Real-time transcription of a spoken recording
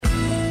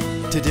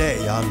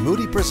Today on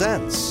Moody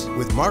Presents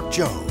with Mark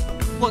Jobe.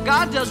 What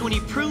God does when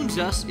He prunes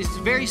us is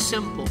very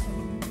simple.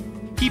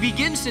 He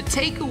begins to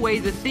take away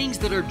the things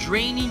that are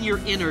draining your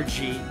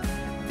energy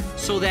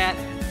so that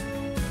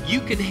you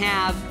can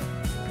have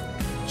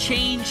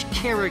changed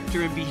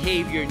character and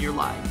behavior in your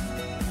life.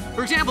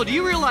 For example, do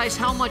you realize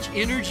how much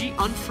energy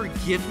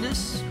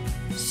unforgiveness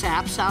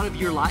saps out of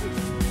your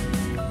life?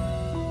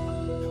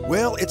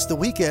 Well, it's the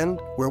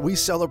weekend where we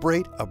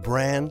celebrate a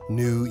brand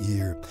new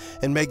year.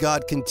 And may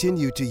God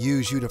continue to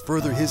use you to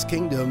further His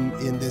kingdom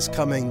in this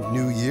coming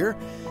new year.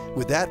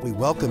 With that, we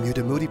welcome you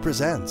to Moody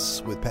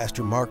Presents with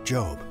Pastor Mark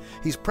Jobe.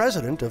 He's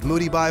president of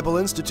Moody Bible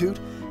Institute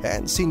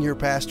and senior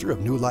pastor of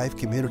New Life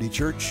Community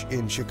Church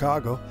in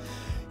Chicago.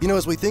 You know,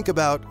 as we think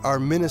about our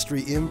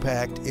ministry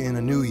impact in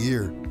a new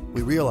year,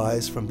 we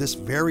realize from this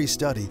very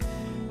study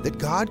that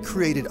God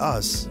created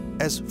us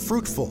as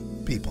fruitful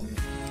people.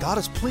 God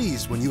is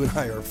pleased when you and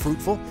I are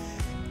fruitful.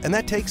 And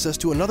that takes us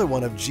to another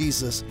one of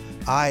Jesus'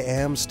 I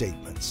am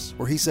statements,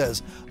 where He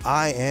says,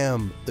 I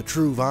am the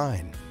true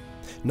vine.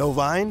 No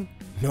vine,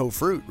 no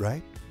fruit,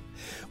 right?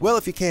 Well,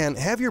 if you can,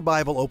 have your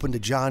Bible open to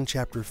John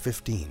chapter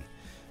 15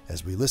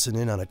 as we listen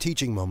in on a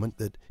teaching moment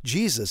that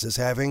Jesus is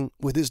having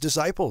with His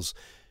disciples.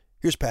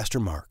 Here's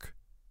Pastor Mark.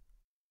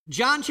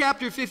 John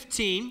chapter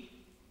 15,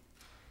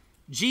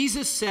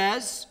 Jesus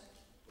says,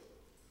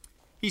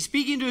 He's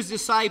speaking to His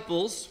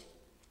disciples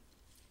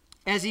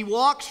as He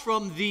walks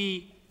from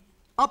the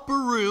upper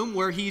room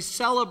where He's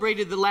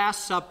celebrated the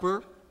Last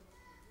Supper,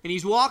 and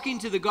He's walking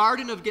to the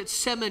Garden of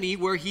Gethsemane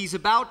where He's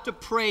about to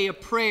pray a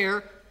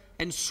prayer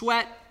and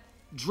sweat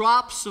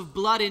drops of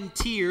blood and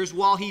tears.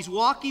 While He's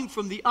walking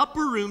from the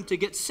upper room to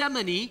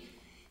Gethsemane,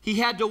 He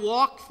had to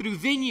walk through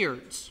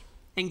vineyards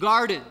and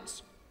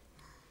gardens.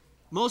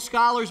 Most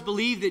scholars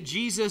believe that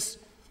Jesus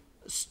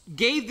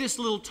gave this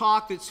little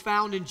talk that's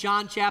found in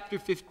John chapter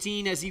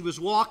 15 as He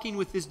was walking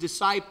with His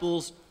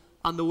disciples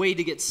on the way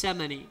to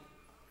Gethsemane.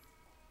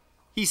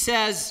 He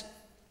says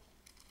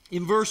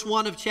in verse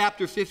 1 of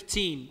chapter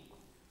 15,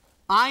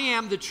 I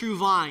am the true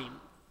vine,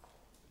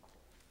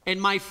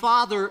 and my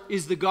Father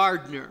is the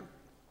gardener.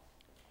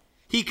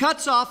 He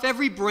cuts off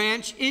every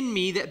branch in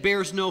me that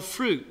bears no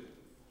fruit,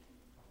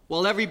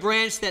 while every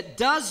branch that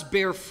does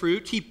bear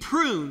fruit, He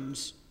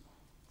prunes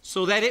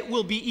so that it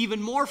will be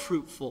even more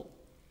fruitful.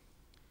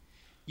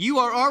 You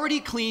are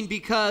already clean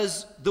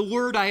because the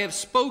word I have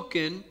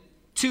spoken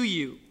to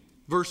you.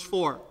 Verse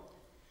 4,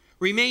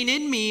 remain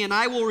in me and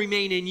I will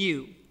remain in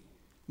you.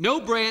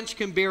 No branch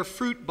can bear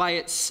fruit by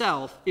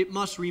itself. It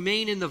must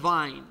remain in the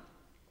vine.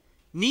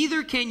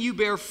 Neither can you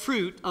bear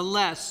fruit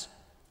unless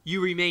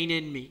you remain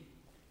in me.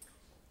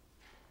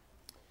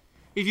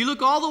 If you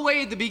look all the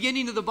way at the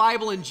beginning of the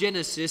Bible in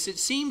Genesis, it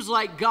seems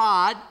like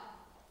God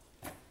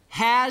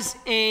has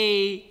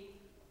a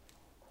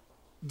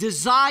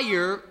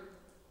desire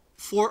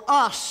for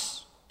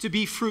us to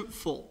be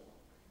fruitful.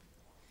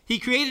 He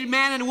created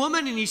man and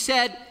woman and He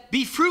said,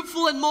 be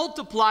fruitful and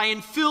multiply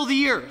and fill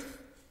the earth.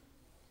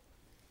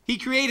 He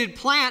created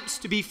plants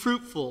to be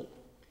fruitful.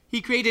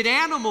 He created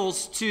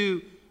animals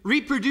to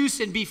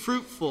reproduce and be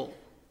fruitful.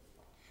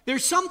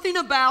 There's something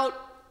about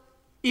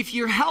if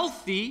you're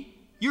healthy,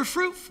 you're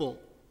fruitful.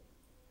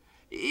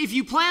 If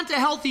you plant a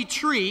healthy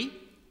tree,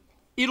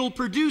 it'll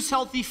produce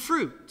healthy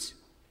fruit.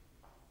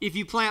 If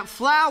you plant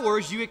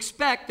flowers, you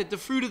expect that the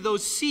fruit of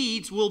those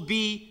seeds will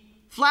be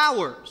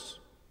flowers.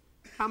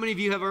 How many of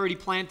you have already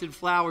planted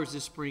flowers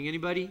this spring?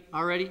 Anybody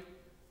already?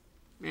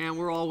 Man,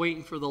 we're all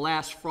waiting for the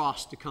last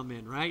frost to come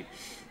in, right?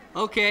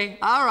 Okay,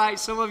 all right.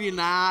 Some of you,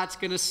 it's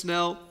going to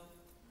snow.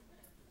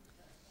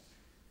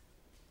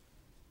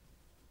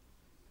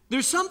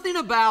 There's something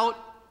about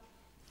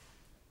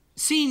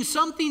seeing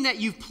something that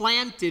you've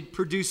planted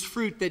produce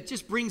fruit that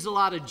just brings a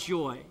lot of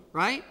joy,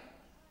 right?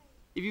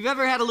 If you've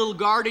ever had a little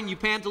garden, you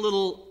plant a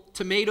little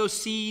tomato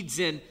seeds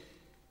and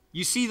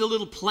you see the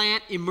little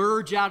plant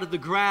emerge out of the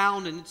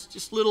ground, and it's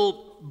just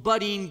little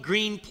budding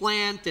green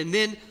plant, and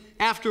then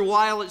after a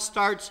while it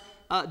starts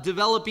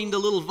developing the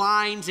little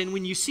vines, and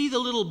when you see the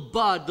little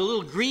bud, the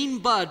little green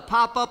bud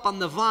pop up on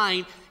the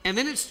vine, and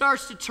then it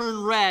starts to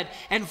turn red,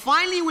 and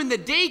finally when the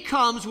day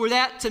comes where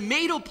that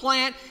tomato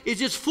plant is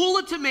just full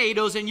of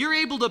tomatoes and you're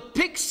able to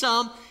pick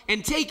some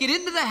and take it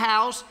into the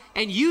house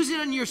and use it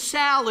on your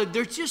salad,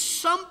 there's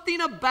just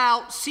something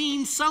about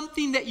seeing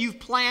something that you've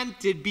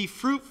planted be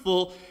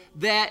fruitful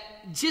that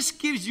just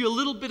gives you a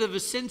little bit of a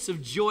sense of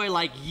joy,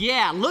 like,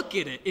 yeah, look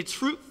at it, it's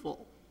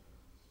fruitful.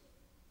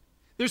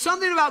 There's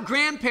something about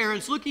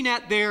grandparents looking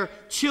at their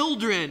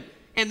children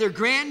and their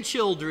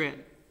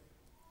grandchildren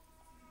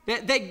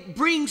that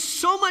brings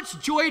so much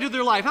joy to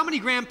their life. How many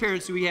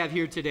grandparents do we have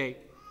here today?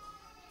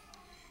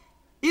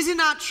 Is it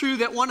not true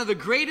that one of the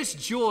greatest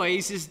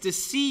joys is to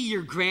see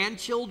your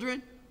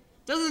grandchildren?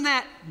 Doesn't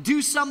that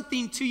do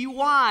something to you?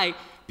 Why?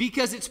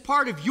 Because it's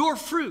part of your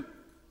fruit.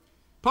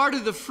 Part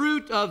of the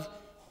fruit of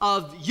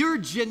your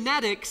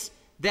genetics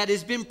that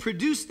has been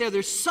produced there.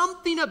 There's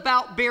something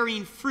about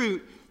bearing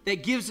fruit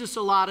that gives us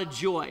a lot of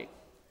joy.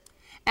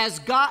 As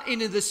God,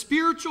 into the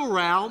spiritual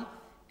realm,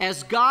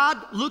 as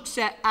God looks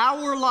at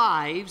our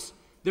lives,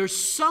 There's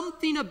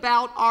something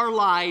about our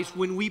lives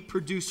when we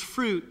produce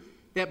fruit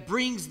that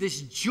brings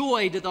this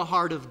joy to the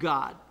heart of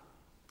God.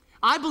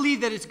 I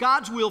believe that it's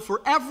God's will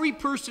for every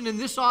person in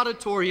this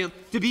auditorium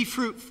to be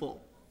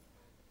fruitful.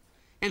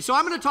 And so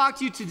I'm going to talk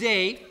to you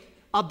today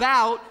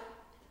about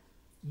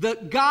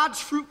God's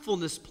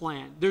fruitfulness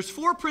plan. There's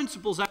 4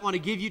 principles I want to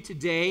give you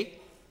today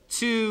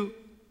to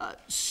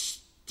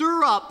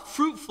stir up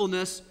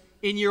fruitfulness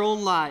in your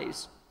own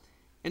lives.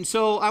 And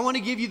so I want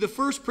to give you the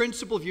first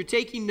principle. If you're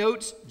taking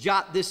notes,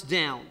 jot this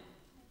down.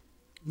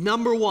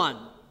 Number 1,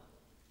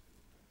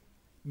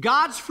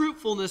 God's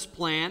fruitfulness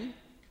plan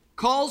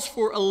calls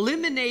for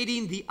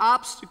eliminating the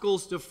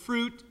obstacles to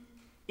fruit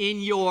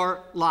in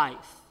your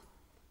life.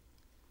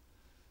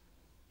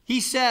 He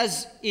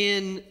says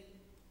in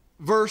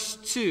verse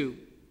 2,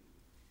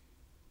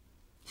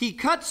 He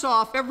cuts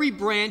off every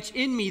branch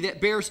in me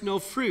that bears no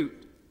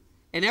fruit,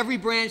 and every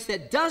branch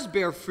that does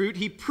bear fruit,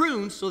 He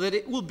prunes so that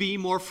it will be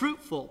more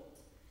fruitful.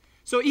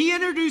 So He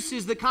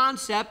introduces the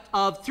concept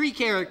of 3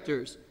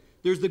 characters.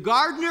 There's the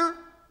gardener,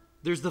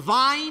 there's the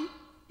vine,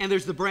 and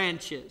there's the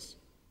branches.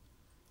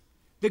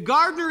 The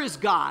gardener is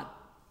God.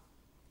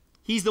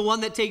 He's the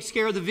one that takes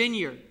care of the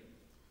vineyard.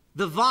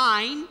 The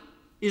vine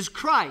is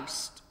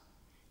Christ.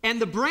 And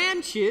the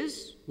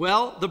branches,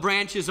 well, the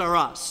branches are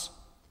us.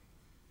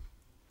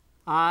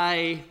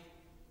 I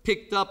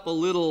picked up a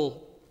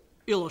little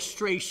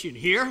illustration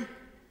here.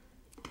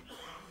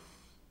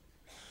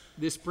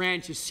 This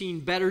branch has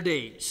seen better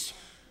days.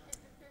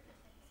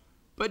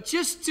 But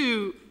just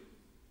to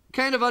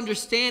kind of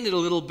understand it a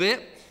little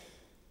bit,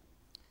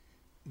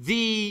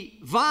 the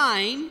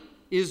vine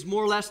is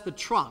more or less the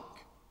trunk.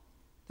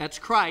 That's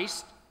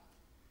Christ.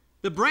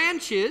 The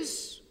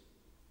branches,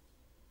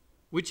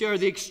 which are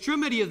the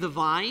extremity of the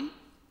vine,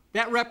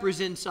 that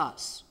represents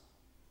us.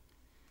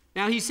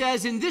 Now he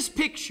says in this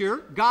picture,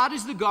 God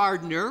is the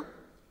gardener,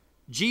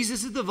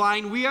 Jesus is the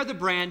vine, we are the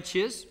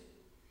branches.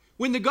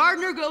 When the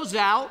gardener goes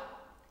out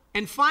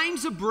and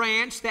finds a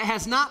branch that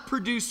has not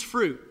produced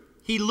fruit,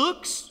 he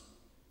looks,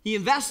 he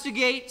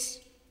investigates,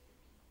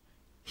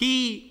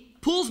 he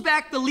pulls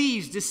back the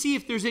leaves to see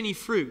if there's any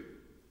fruit.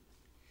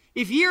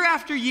 If year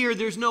after year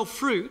there's no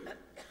fruit,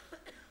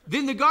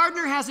 then the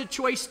gardener has a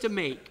choice to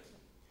make.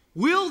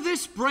 Will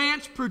this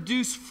branch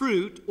produce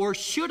fruit, or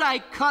should I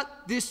cut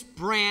this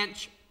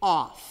branch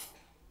off?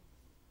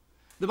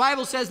 The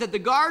Bible says that the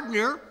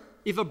gardener,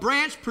 if a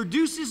branch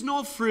produces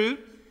no fruit,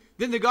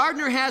 then the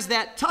gardener has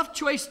that tough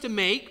choice to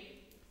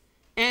make,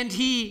 and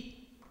he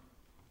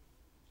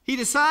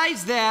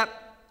decides that,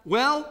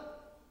 well,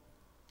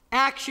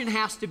 action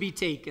has to be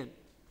taken.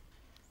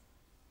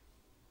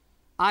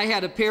 I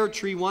had a pear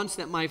tree once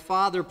that my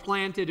father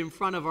planted in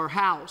front of our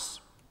house.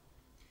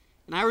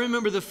 And I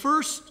remember the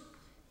first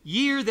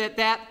year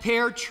that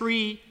pear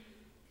tree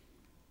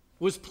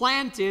was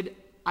planted,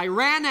 I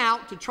ran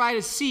out to try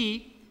to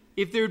see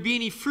if there would be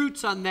any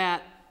fruits on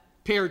that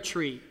pear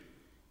tree.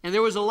 And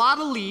there was a lot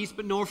of leaves,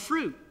 but no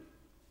fruit.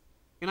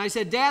 And I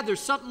said, Dad,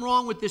 there's something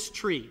wrong with this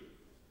tree.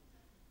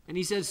 And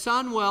he said,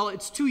 son, well,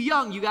 it's too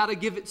young. You got to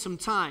give it some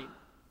time.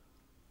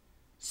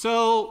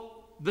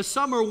 So the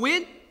summer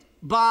went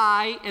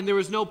by and there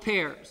was no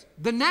pears.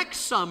 The next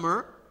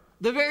summer,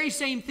 the very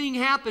same thing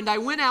happened. I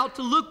went out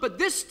to look, but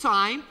this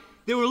time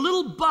there were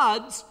little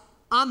buds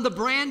on the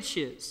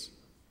branches.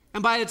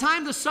 And by the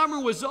time the summer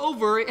was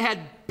over, it had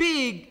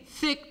big,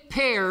 thick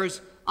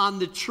pears on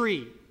the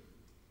tree.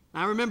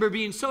 And I remember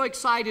being so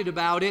excited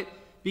about it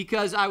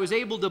because I was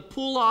able to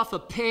pull off a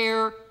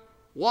pear,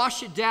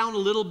 wash it down a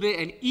little bit,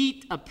 and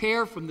eat a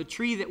pear from the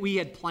tree that we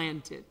had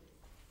planted.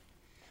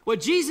 What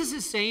Jesus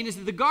is saying is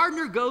that the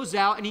gardener goes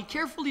out and he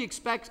carefully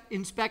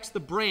inspects the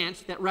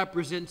branch that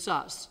represents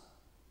us.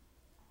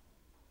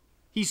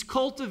 He's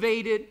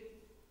cultivated,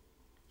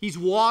 he's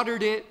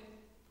watered it,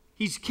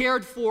 he's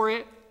cared for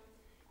it.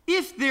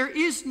 If there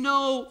is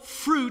no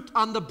fruit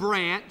on the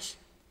branch,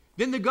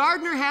 then the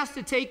gardener has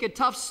to take a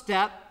tough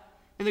step,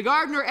 and the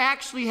gardener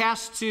actually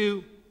has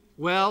to,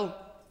 well,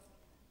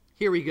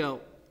 here we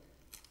go.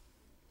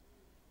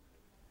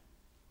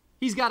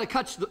 He's got to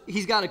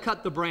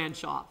cut the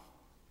branch off.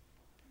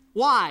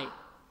 Why?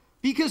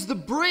 Because the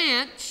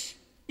branch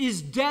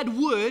is dead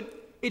wood,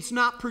 it's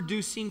not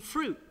producing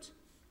fruit.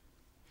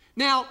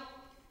 Now,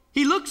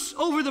 he looks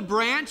over the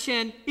branch,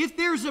 and if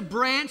there's a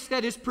branch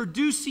that is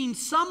producing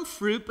some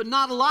fruit, but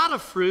not a lot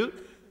of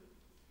fruit,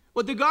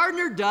 what the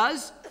gardener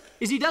does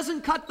is he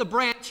doesn't cut the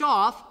branch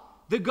off,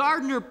 the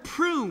gardener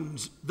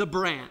prunes the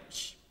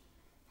branch.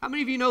 How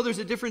many of you know there's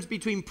a difference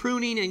between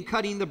pruning and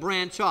cutting the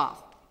branch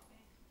off?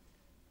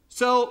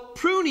 So,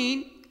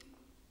 pruning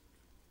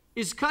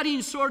is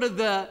cutting sort of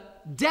the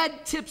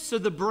dead tips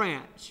of the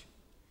branch.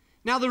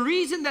 Now, the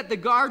reason that the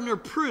gardener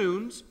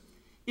prunes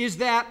is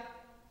that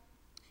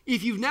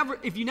if you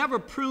never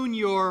prune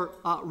your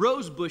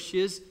rose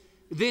bushes,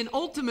 then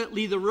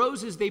ultimately the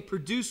roses they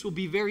produce will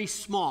be very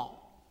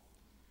small.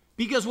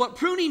 Because what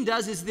pruning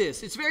does is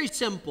this, it's very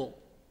simple.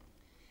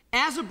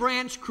 As a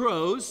branch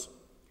grows,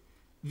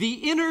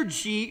 the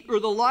energy or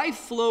the life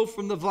flow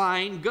from the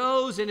vine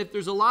goes, and if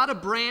there's a lot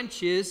of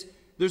branches,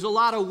 there's a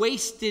lot of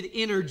wasted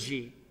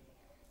energy.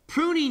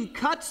 Pruning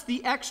cuts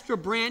the extra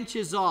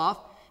branches off,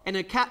 and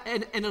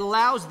it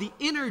allows the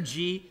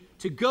energy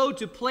to go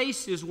to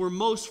places where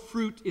most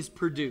fruit is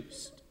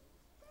produced.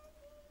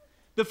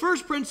 The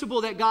first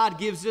principle that God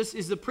gives us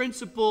is the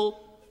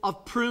principle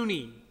of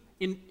pruning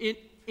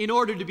in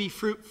order to be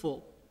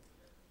fruitful.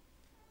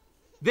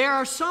 There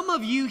are some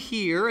of you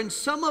here, and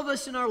some of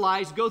us in our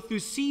lives go through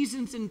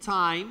seasons and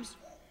times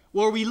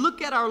where we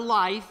look at our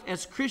life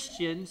as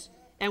Christians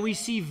and we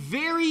see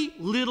very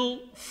little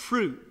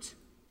fruit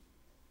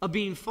of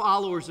being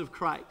followers of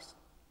Christ.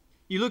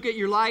 You look at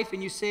your life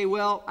and you say,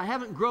 well, I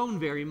haven't grown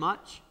very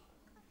much.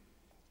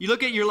 You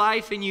look at your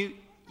life and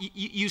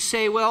you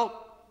say,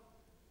 well,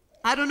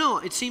 I don't know.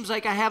 It seems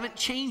like I haven't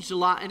changed a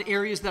lot in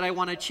areas that I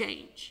want to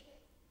change.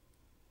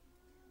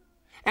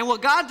 And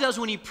what God does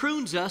when He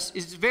prunes us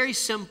is very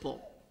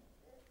simple.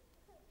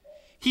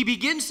 He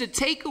begins to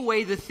take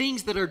away the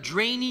things that are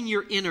draining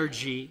your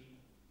energy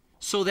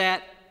so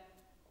that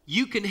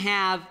you can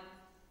have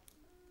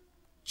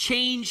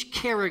change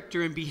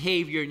character and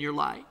behavior in your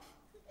life.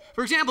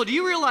 For example, do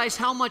you realize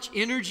how much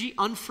energy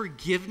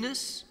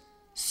unforgiveness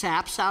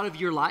saps out of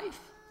your life?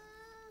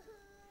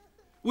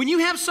 When you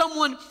have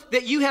someone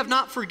that you have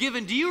not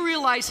forgiven, do you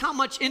realize how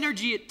much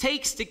energy it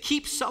takes to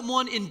keep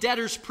someone in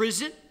debtor's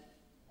prison?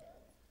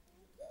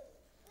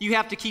 You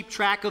have to keep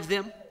track of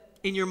them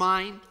in your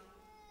mind.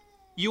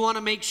 You want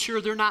to make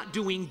sure they're not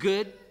doing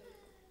good.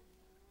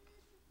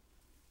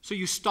 So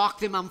you stalk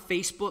them on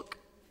Facebook.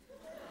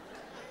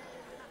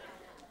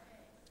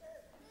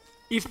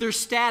 If their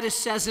status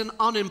says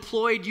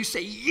unemployed, you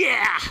say,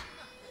 yeah.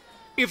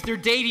 If they're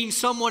dating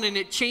someone and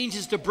it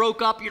changes to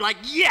broke up, you're like,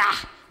 yeah,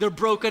 they're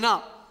broken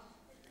up.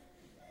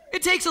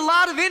 It takes a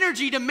lot of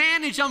energy to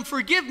manage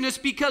unforgiveness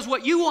because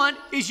what you want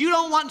is you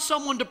don't want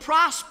someone to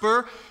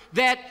prosper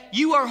that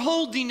you are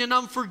holding in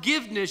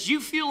unforgiveness. You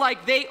feel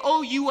like they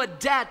owe you a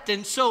debt,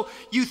 and so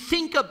you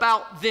think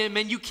about them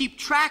and you keep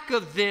track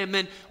of them,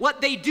 and what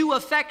they do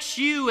affects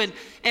you, and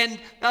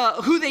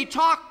who they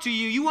talk to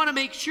you. You want to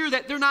make sure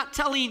that they're not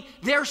telling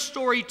their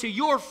story to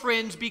your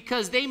friends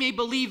because they may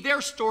believe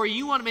their story.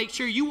 You want to make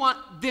sure you want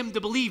them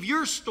to believe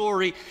your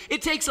story.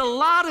 It takes a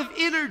lot of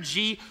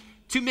energy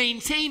to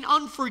maintain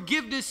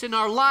unforgiveness in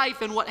our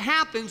life, and what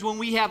happens when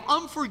we have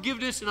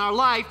unforgiveness in our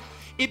life,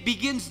 it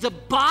begins to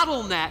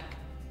bottleneck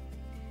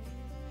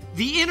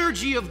the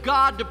energy of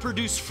God to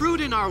produce fruit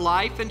in our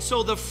life. And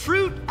so the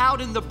fruit out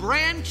in the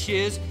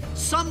branches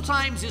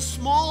sometimes is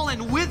small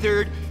and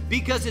withered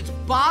because it's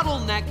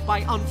bottlenecked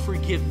by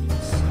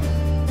unforgiveness.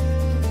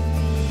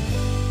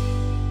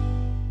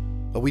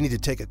 Well, we need to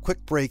take a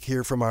quick break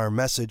here from our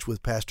message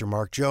with Pastor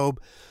Mark Jobe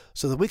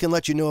so that we can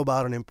let you know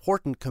about an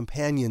important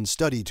companion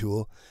study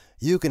tool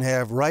you can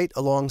have right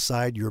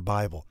alongside your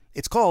Bible.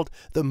 It's called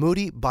the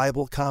Moody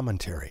Bible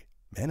Commentary,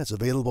 and it's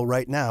available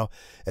right now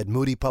at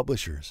Moody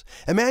Publishers.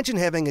 Imagine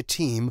having a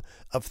team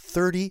of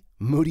 30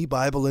 Moody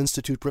Bible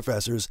Institute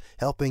professors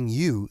helping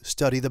you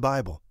study the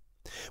Bible.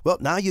 Well,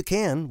 now you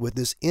can with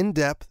this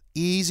in-depth,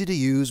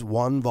 easy-to-use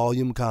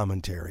one-volume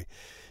commentary.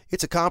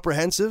 It's a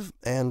comprehensive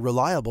and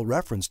reliable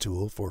reference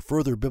tool for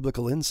further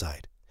biblical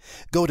insight.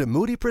 Go to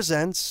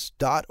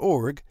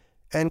moodypresents.org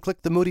and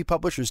click the Moody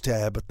Publishers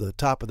tab at the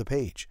top of the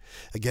page.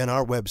 Again,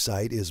 our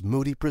website is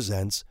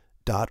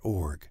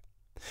moodypresents.org.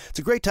 It's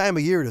a great time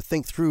of year to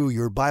think through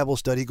your Bible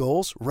study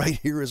goals right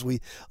here as we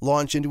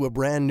launch into a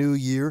brand new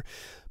year.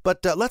 But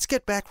let's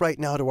get back right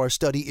now to our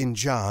study in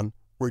John,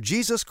 where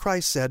Jesus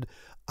Christ said,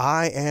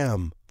 I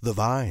am the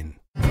vine.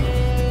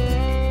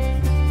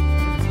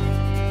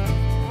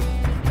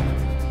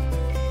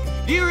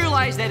 Do you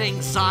realize that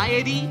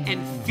anxiety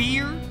and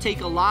fear take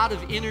a lot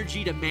of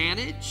energy to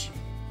manage?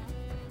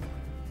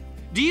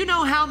 Do you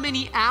know how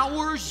many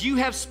hours you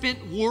have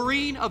spent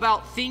worrying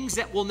about things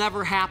that will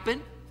never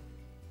happen?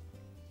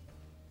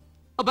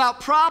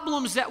 About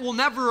problems that will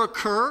never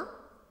occur?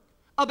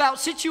 About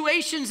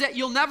situations that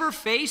you'll never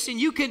face, and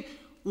you can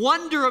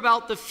wonder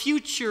about the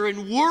future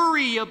and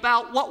worry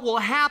about what will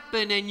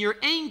happen, and you're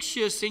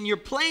anxious and you're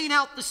playing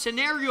out the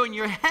scenario in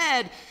your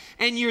head,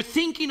 and you're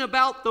thinking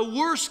about the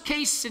worst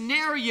case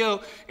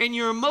scenario, and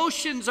your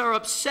emotions are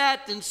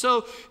upset, and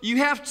so you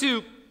have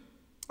to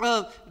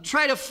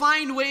try to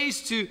find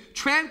ways to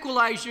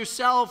tranquilize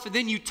yourself, and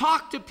then you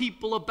talk to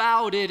people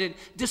about it and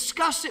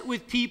discuss it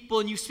with people,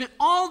 and you spend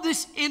all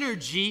this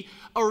energy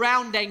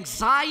around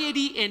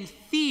anxiety and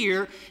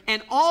fear,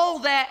 and all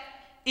that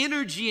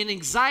energy and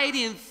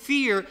anxiety and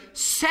fear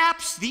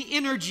saps the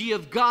energy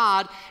of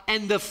God,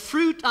 and the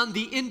fruit on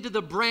the end of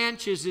the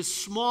branches is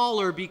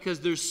smaller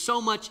because there's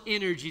so much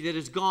energy that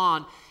has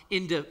gone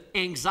into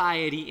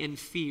anxiety and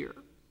fear.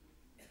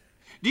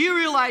 Do you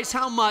realize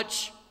how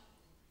much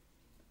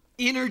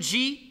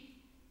energy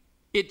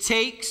it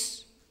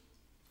takes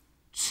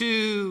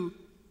to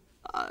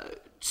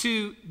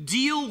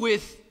deal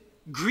with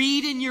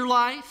greed in your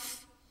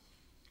life,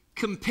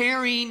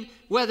 comparing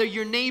whether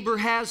your neighbor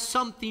has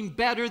something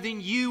better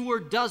than you or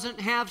doesn't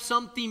have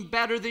something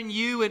better than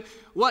you, and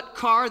what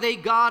car they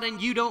got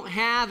and you don't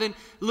have, and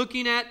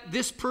looking at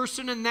this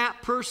person and that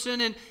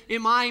person, and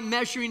am I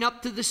measuring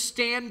up to the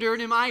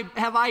standard?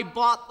 Have I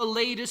bought the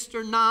latest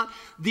or not?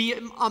 The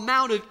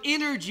amount of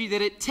energy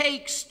that it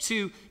takes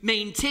to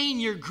maintain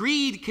your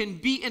greed can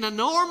be an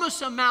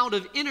enormous amount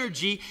of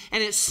energy,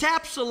 and it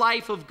saps the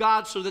life of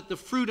God so that the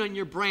fruit on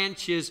your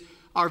branches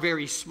are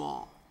very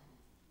small.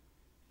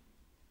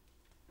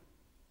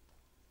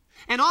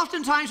 And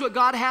oftentimes what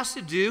God has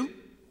to do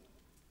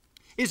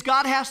is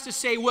God has to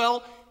say,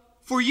 well,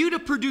 for you to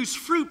produce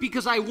fruit,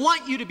 because I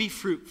want you to be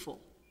fruitful,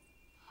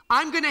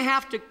 I'm going to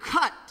have to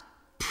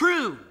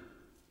prune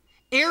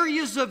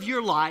areas of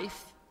your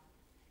life,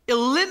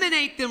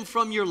 eliminate them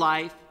from your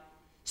life,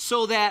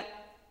 so that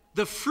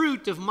the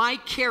fruit of my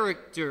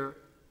character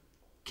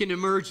can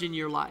emerge in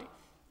your life.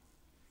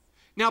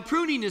 Now,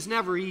 pruning is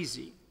never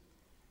easy,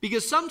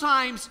 because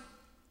sometimes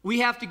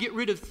we have to get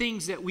rid of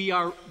things that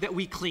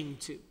we cling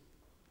to.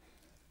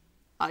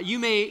 You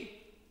may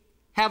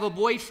have a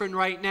boyfriend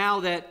right now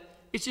that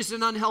it's just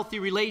an unhealthy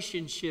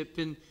relationship,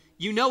 and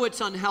you know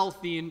it's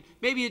unhealthy, and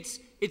maybe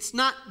it's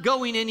not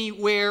going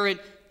anywhere and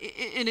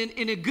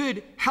in a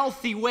good,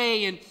 healthy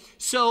way. And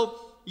so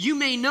you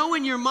may know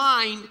in your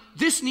mind,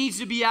 this needs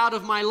to be out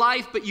of my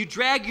life, but you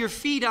drag your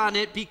feet on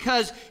it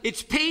because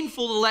it's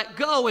painful to let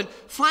go. And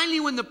finally,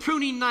 when the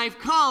pruning knife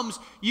comes,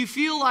 you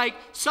feel like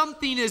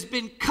something has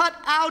been cut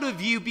out of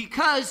you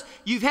because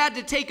you've had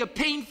to take a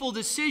painful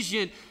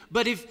decision.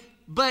 But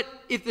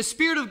if the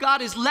Spirit of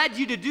God has led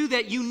you to do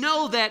that, you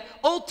know that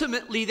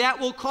ultimately that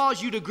will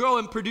cause you to grow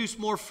and produce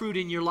more fruit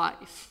in your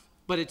life.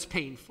 But it's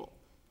painful.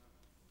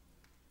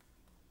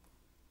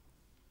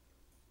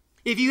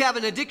 If you have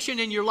an addiction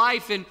in your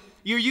life and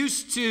you're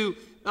used to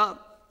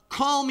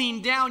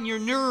calming down your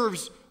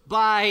nerves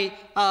by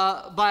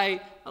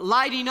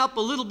lighting up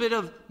a little bit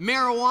of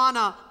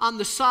marijuana on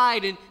the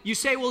side, and you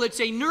say, well,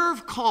 it's a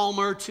nerve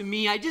calmer to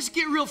me. I just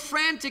get real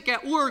frantic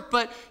at work,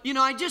 but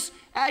I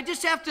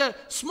just have to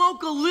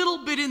smoke a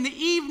little bit in the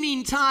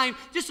evening time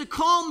just to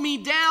calm me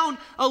down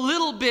a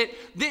little bit.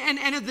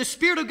 And if the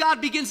Spirit of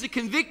God begins to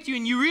convict you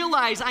and you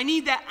realize, I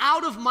need that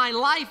out of my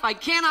life, I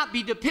cannot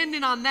be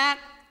dependent on that,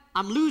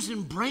 I'm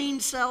losing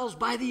brain cells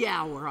by the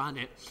hour on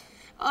it.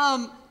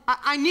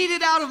 I need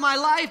it out of my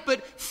life,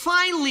 but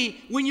finally,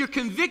 when you're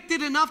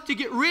convicted enough to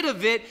get rid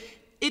of it,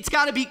 it's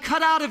got to be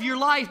cut out of your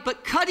life.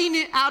 But cutting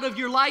it out of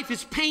your life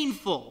is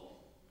painful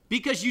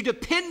because you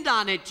depend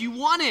on it. You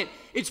want it.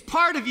 It's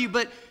part of you,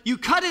 but you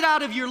cut it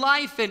out of your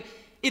life, and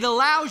it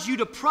allows you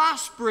to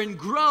prosper and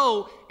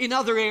grow in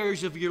other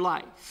areas of your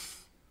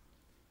life.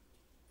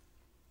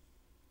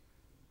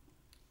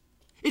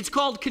 It's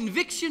called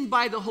conviction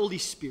by the Holy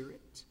Spirit.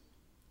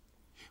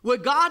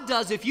 What God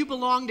does, if you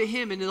belong to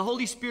Him and the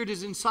Holy Spirit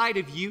is inside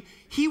of you,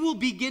 He will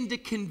begin to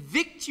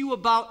convict you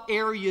about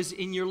areas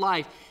in your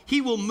life. He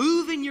will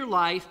move in your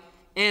life,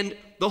 and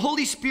the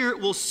Holy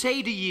Spirit will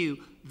say to you,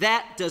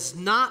 that does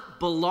not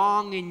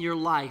belong in your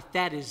life.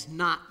 That is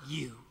not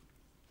you.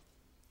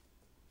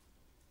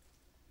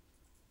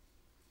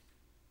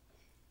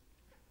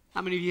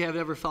 How many of you have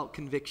ever felt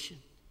conviction?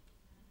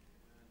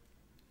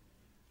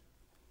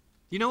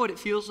 You know what it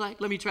feels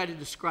like? Let me try to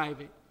describe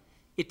it.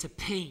 It's a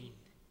pain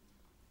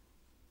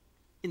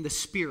in the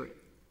spirit,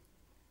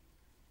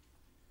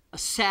 a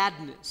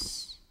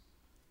sadness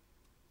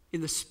in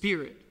the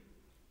spirit,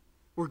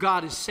 where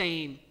God is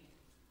saying,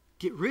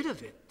 get rid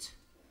of it.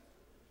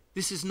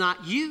 This is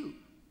not you.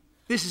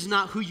 This is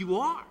not who you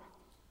are.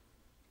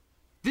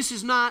 This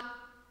is not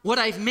what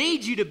I've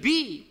made you to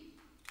be.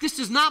 This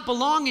does not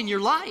belong in your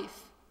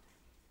life.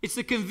 It's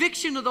the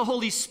conviction of the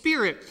Holy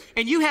Spirit.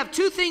 And you have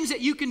two things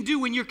that you can do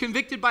when you're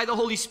convicted by the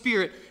Holy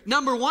Spirit.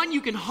 Number one,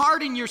 you can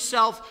harden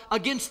yourself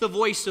against the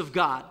voice of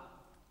God.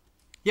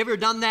 You ever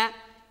done that?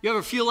 You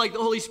ever feel like the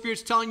Holy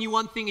Spirit's telling you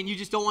one thing and you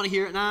just don't want to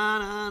hear it? Nah,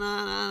 nah,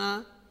 nah, nah,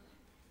 nah.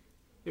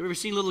 You ever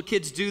seen little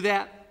kids do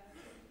that?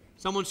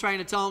 Someone's trying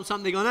to tell them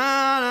something, they go,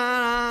 nah,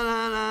 nah, nah,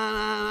 nah,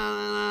 nah,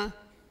 nah, nah.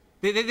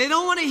 They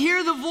don't want to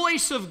hear the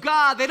voice of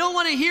God. They don't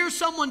want to hear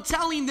someone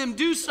telling them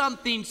do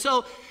something.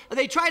 So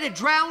they try to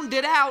drown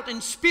it out,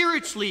 and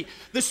spiritually,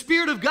 the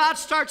Spirit of God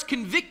starts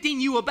convicting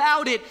you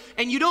about it,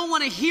 and you don't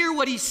want to hear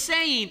what He's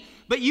saying,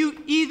 but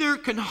you either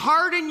can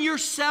harden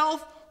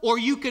yourself or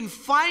you can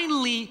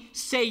finally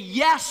say,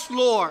 yes,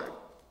 Lord,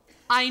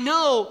 I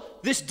know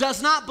this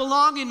does not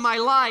belong in my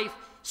life,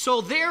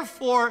 so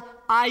therefore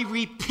I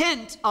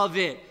repent of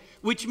it.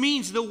 Which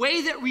means the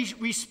way that we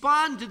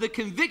respond to the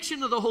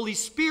conviction of the Holy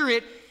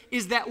Spirit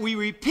is that we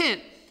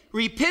repent.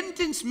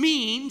 Repentance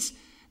means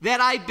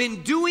that I've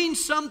been doing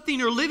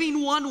something or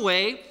living one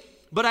way,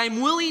 but I'm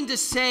willing to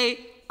say,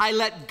 I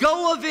let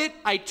go of it,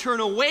 I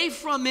turn away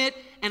from it,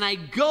 and I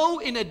go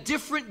in a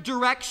different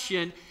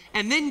direction.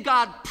 And then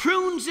God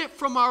prunes it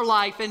from our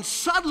life, and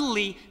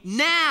suddenly,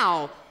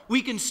 now,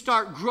 we can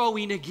start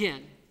growing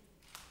again.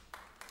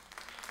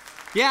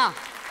 Yeah.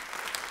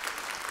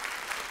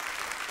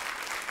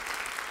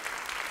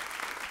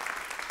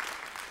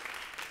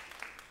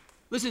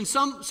 Listen,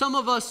 some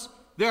of us,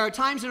 there are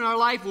times in our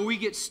life where we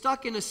get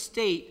stuck in a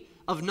state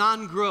of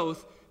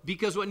non-growth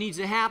because what needs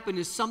to happen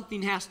is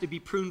something has to be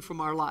pruned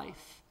from our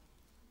life.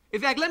 In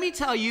fact, let me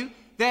tell you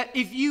that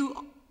if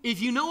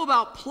you know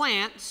about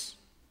plants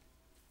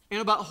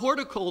and about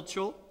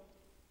horticulture,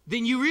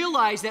 then you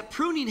realize that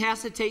pruning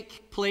has to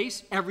take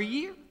place every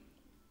year.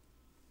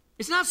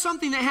 It's not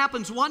something that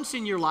happens once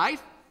in your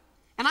life.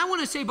 And I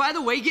want to say, by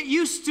the way, get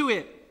used to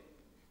it.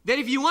 That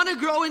if you want to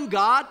grow in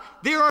God,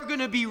 there are going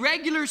to be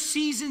regular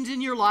seasons in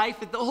your life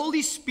that the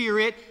Holy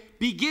Spirit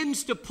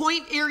begins to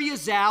point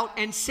areas out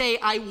and say,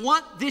 I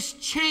want this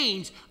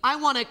change. I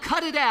want to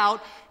cut it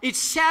out. It's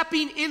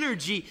sapping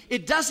energy.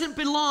 It doesn't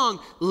belong.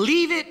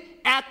 Leave it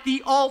at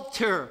the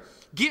altar.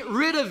 Get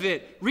rid of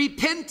it.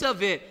 Repent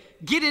of it.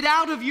 Get it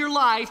out of your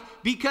life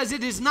because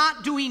it is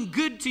not doing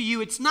good to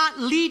you. It's not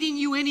leading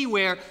you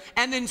anywhere.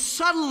 And then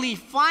suddenly,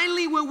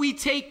 finally, when we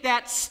take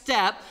that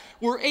step,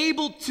 we're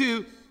able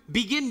to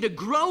begin to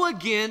grow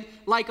again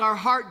like our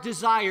heart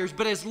desires.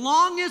 But as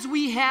long as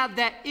we have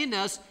that in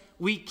us,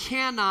 we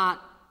cannot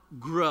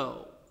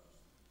grow.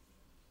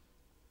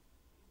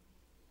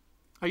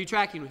 Are you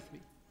tracking with me?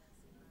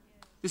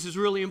 This is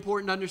really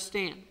important to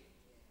understand.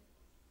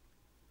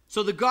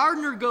 So the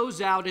gardener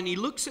goes out and he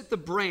looks at the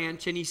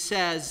branch and he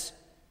says,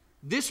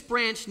 this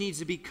branch needs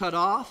to be cut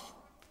off.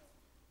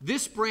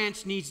 This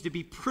branch needs to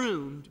be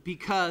pruned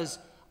because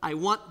I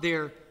want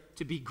there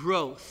to be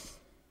growth.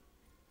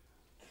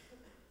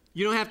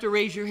 You don't have to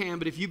raise your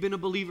hand, but if you've been a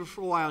believer for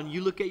a while and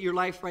you look at your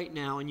life right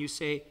now and you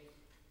say,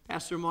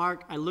 Pastor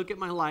Mark, I look at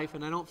my life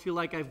and I don't feel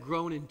like I've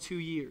grown in 2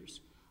 years.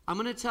 I'm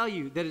going to tell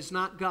you that it's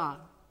not God,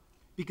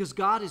 because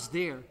God is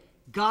there.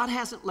 God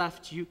hasn't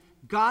left you.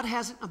 God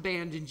hasn't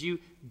abandoned you.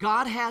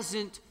 God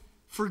hasn't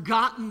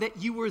forgotten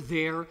that you were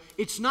there.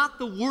 It's not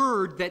the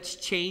word that's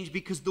changed,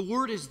 because the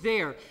word is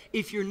there.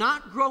 If you're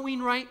not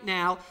growing right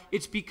now,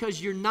 it's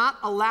because you're not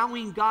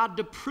allowing God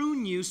to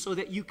prune you so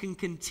that you can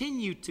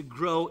continue to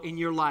grow in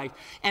your life.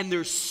 And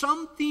there's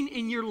something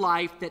in your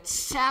life that's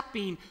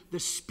sapping the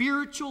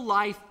spiritual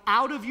life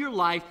out of your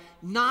life,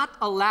 not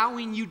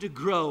allowing you to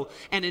grow.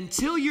 And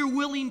until you're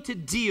willing to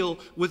deal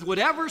with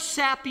whatever's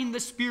sapping the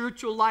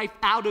spiritual life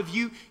out of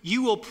you,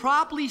 you will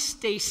probably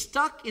stay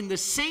stuck in the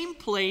same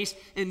place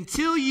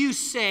until you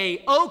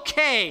say,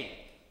 okay,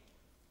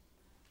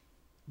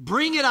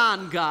 bring it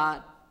on,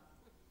 God.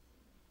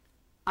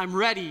 I'm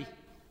ready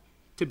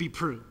to be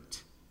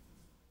pruned.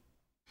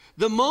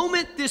 The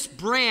moment this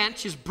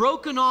branch is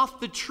broken off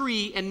the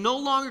tree and no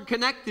longer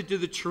connected to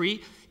the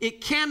tree,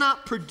 it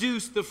cannot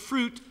produce the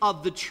fruit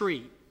of the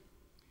tree.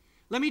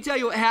 Let me tell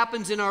you what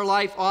happens in our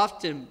life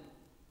often.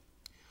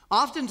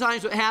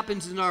 Oftentimes what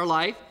happens in our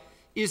life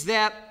is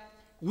that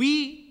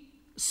we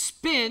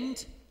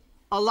spend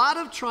a lot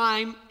of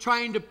time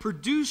trying to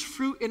produce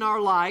fruit in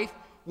our life,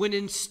 when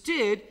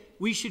instead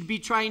we should be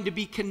trying to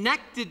be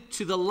connected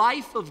to the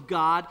life of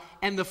God,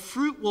 and the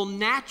fruit will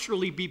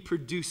naturally be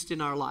produced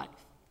in our life.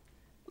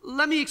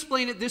 Let me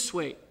explain it this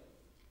way.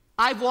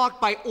 I've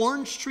walked by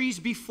orange trees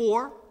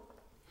before.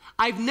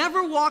 I've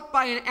never walked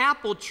by an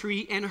apple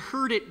tree and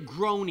heard it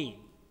groaning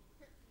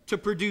to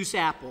produce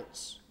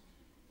apples.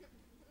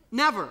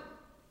 Never.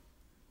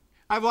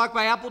 I've walked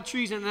by apple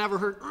trees and never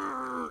heard,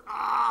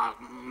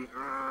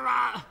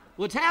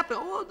 what's happened?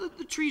 Oh,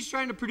 the tree's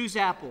trying to produce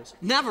apples.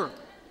 Never.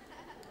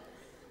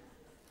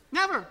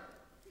 Never.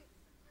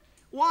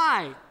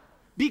 Why?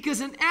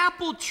 Because an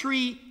apple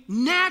tree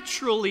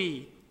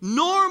naturally,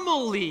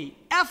 normally,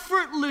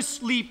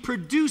 effortlessly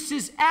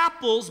produces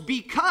apples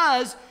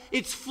because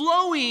it's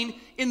flowing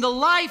in the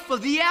life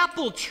of the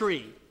apple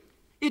tree.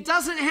 It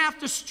doesn't have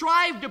to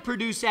strive to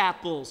produce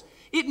apples.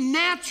 It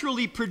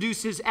naturally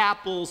produces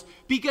apples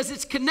because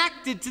it's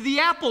connected to the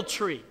apple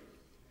tree.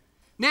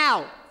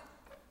 Now,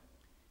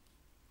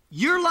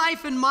 your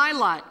life and my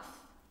life,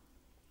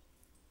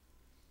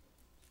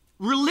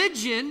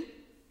 religion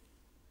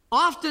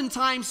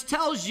oftentimes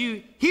tells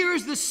you,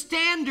 here's the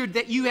standard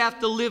that you have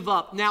to live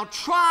up. Now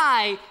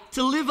try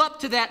to live up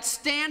to that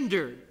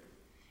standard.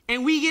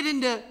 And we get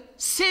into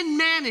sin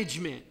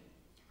management.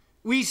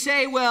 We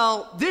say,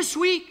 well, this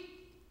week,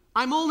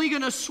 I'm only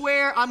going to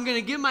swear, I'm going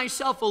to give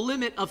myself a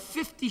limit of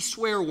 50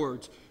 swear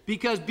words.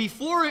 Because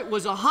before it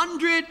was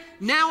 100,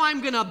 now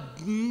I'm going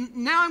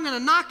to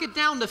knock it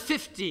down to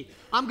 50.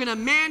 I'm going to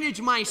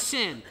manage my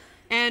sin.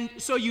 And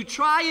so you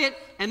try it,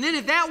 and then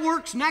if that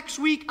works, next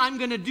week I'm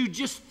going to do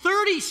just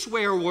 30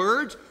 swear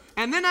words,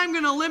 and then I'm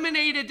going to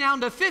eliminate it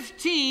down to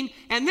 15,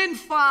 and then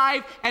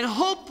 5, and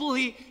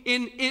hopefully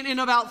in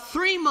about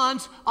 3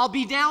 months I'll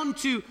be down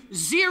to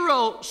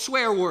 0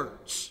 swear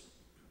words.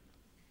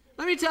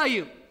 Let me tell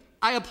you,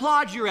 I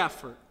applaud your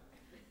effort.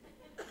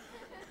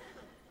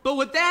 But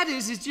what that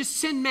is just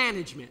sin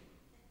management.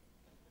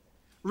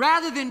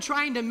 Rather than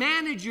trying to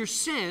manage your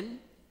sin,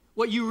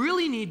 what you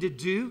really need to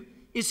do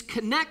is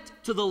connect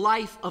to the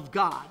life of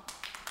God.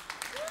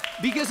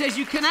 Because as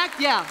you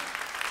connect,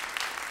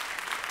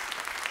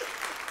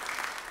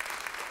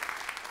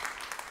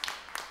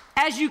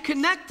 as you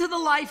connect to the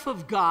life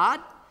of God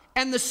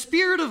and the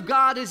Spirit of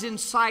God is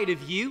inside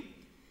of you,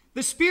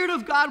 the Spirit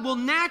of God will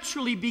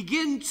naturally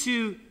begin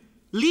to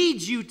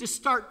lead you to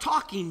start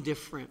talking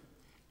different,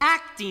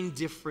 acting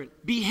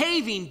different,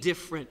 behaving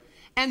different.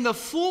 And the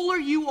fuller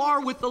you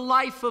are with the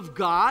life of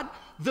God,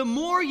 the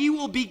more you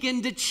will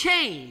begin to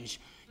change.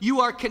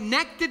 You are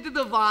connected to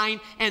the vine,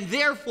 and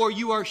therefore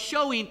you are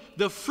showing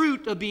the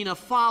fruit of being a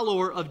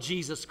follower of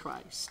Jesus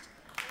Christ.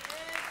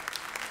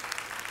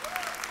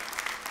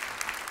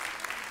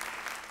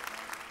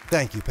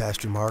 Thank you,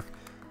 Pastor Mark.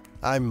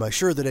 I'm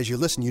sure that as you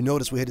listen, you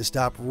notice we had to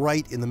stop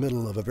right in the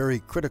middle of a very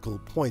critical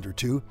point or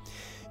two.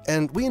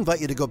 And we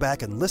invite you to go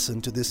back and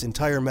listen to this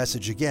entire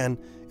message again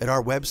at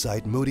our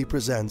website,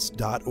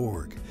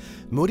 moodypresents.org.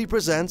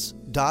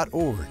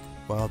 moodypresents.org.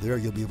 While there,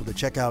 you'll be able to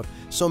check out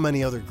so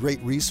many other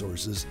great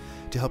resources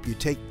to help you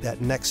take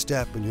that next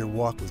step in your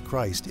walk with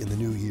Christ in the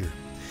new year.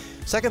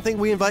 Second thing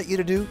we invite you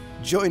to do,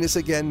 join us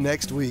again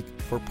next week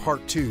for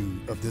part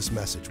 2 of this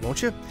message,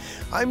 won't you?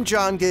 I'm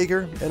John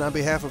Gager, and on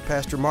behalf of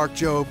Pastor Mark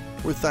Jobe,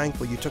 we're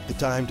thankful you took the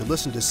time to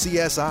listen to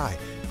CSI.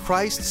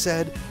 Christ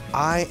said,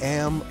 "I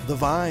am the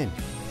vine."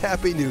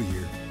 Happy New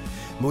Year.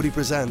 Moody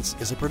Presents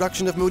is a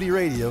production of Moody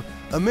Radio,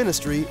 a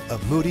ministry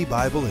of Moody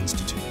Bible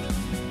Institute.